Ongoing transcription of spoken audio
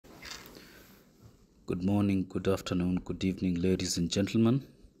Good morning, good afternoon, good evening, ladies and gentlemen.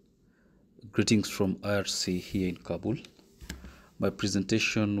 Greetings from IRC here in Kabul. My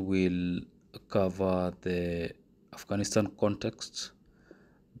presentation will cover the Afghanistan context,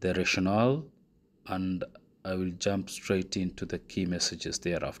 the rationale, and I will jump straight into the key messages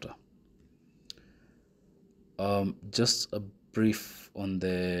thereafter. Just a brief on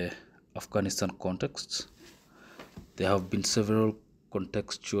the Afghanistan context. There have been several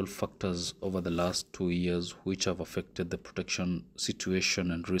contextual factors over the last 2 years which have affected the protection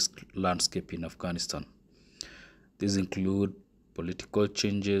situation and risk landscape in Afghanistan. These include political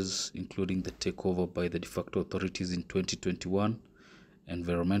changes, including the takeover by the de facto authorities in 2021,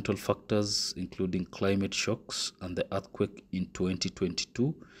 environmental factors, including climate shocks and the earthquake in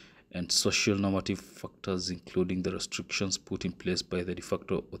 2022, and social normative factors, including the restrictions put in place by the de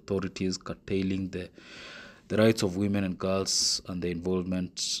facto authorities curtailing the rights of women and girls and their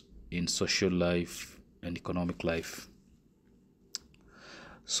involvement in social life and economic life.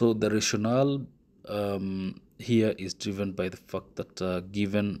 So the rationale here is driven by the fact that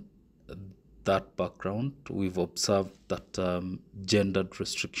given that background, we've observed that gendered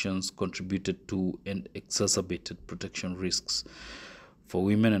restrictions contributed to and exacerbated protection risks for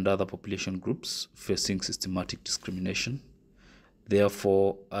women and other population groups facing systematic discrimination.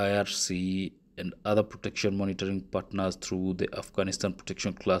 Therefore, IRC and other protection monitoring partners through the Afghanistan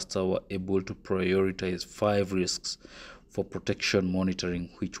Protection Cluster were able to prioritize 5 risks for protection monitoring,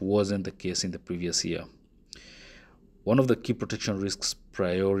 which wasn't the case in the previous year. One of the key protection risks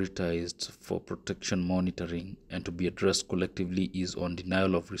prioritized for protection monitoring and to be addressed collectively is on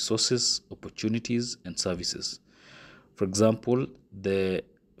denial of resources, opportunities, and services. For example, the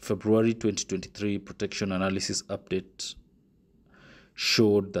February 2023 Protection Analysis Update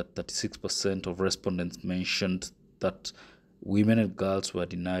showed that 36% of respondents mentioned that women and girls were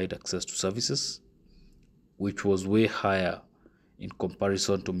denied access to services, which was way higher in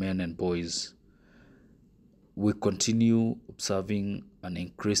comparison to men and boys. We continue observing an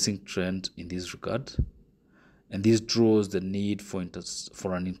increasing trend in this regard, and this draws the need for an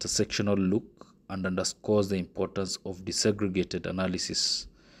intersectional look and underscores the importance of disaggregated analysis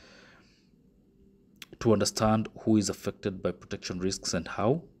to understand who is affected by protection risks and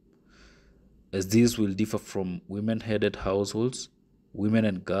how, as these will differ from women-headed households, women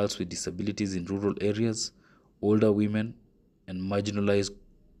and girls with disabilities in rural areas, older women, and marginalized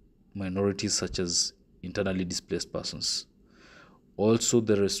minorities such as internally displaced persons. Also,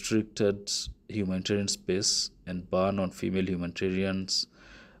 the restricted humanitarian space and ban on female humanitarians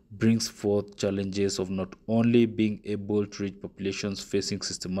brings forth challenges of not only being able to reach populations facing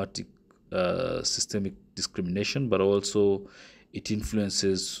systemic discrimination, but also it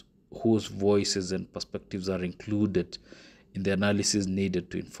influences whose voices and perspectives are included in the analysis needed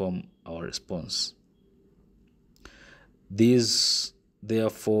to inform our response. This,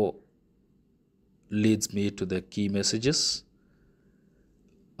 therefore, leads me to the key messages.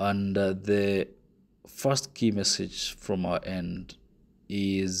 And the first key message from our end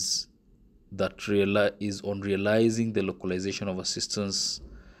is that on realizing the localization of assistance.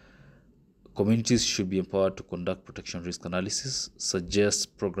 Communities should be empowered to conduct protection risk analysis,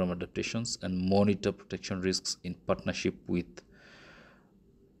 suggest program adaptations, and monitor protection risks in partnership with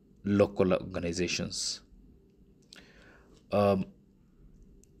local organizations.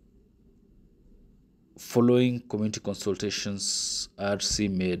 Following community consultations,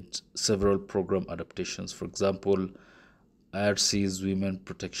 IRC made several program adaptations. For example, IRC's Women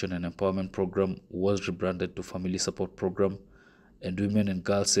Protection and Empowerment Program was rebranded to Family Support Program, and Women and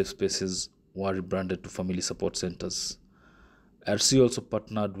Girls Safe Spaces were rebranded to Family Support Centers. IRC also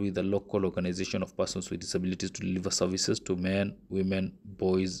partnered with a local organization of persons with disabilities to deliver services to men, women,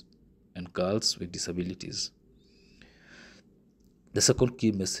 boys, and girls with disabilities. The second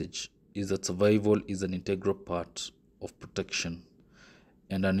key message is that survival is an integral part of protection,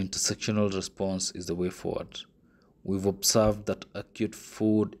 and an intersectional response is the way forward. We've observed that acute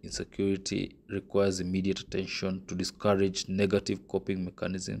food insecurity requires immediate attention to discourage negative coping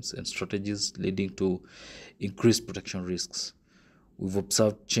mechanisms and strategies leading to increased protection risks. We've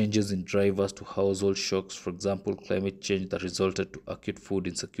observed changes in drivers to household shocks, for example, climate change that resulted to acute food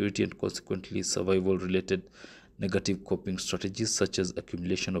insecurity and consequently survival-related negative coping strategies such as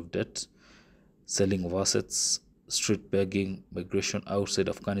accumulation of debt, selling of assets, street begging, migration outside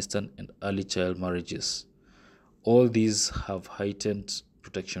Afghanistan, and early child marriages. All these have heightened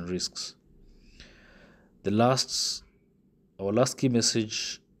protection risks. Our last key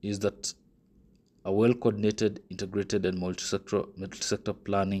message is that a well-coordinated, integrated, and multi-sector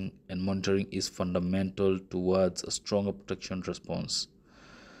planning and monitoring is fundamental towards a stronger protection response.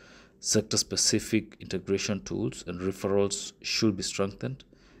 Sector-specific integration tools and referrals should be strengthened.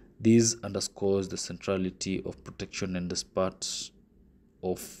 This underscores the centrality of protection and as part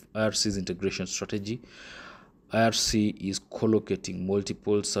of IRC's integration strategy. IRC is co-locating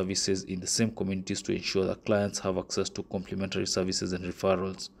multiple services in the same communities to ensure that clients have access to complementary services and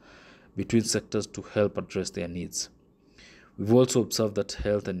referrals between sectors to help address their needs. We've also observed that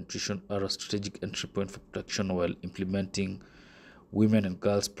health and nutrition are a strategic entry point for protection while implementing women and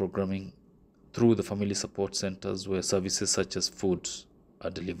girls programming through the family support centers where services such as food are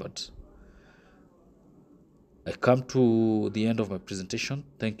delivered. I come to the end of my presentation.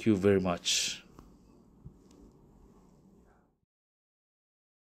 Thank you very much.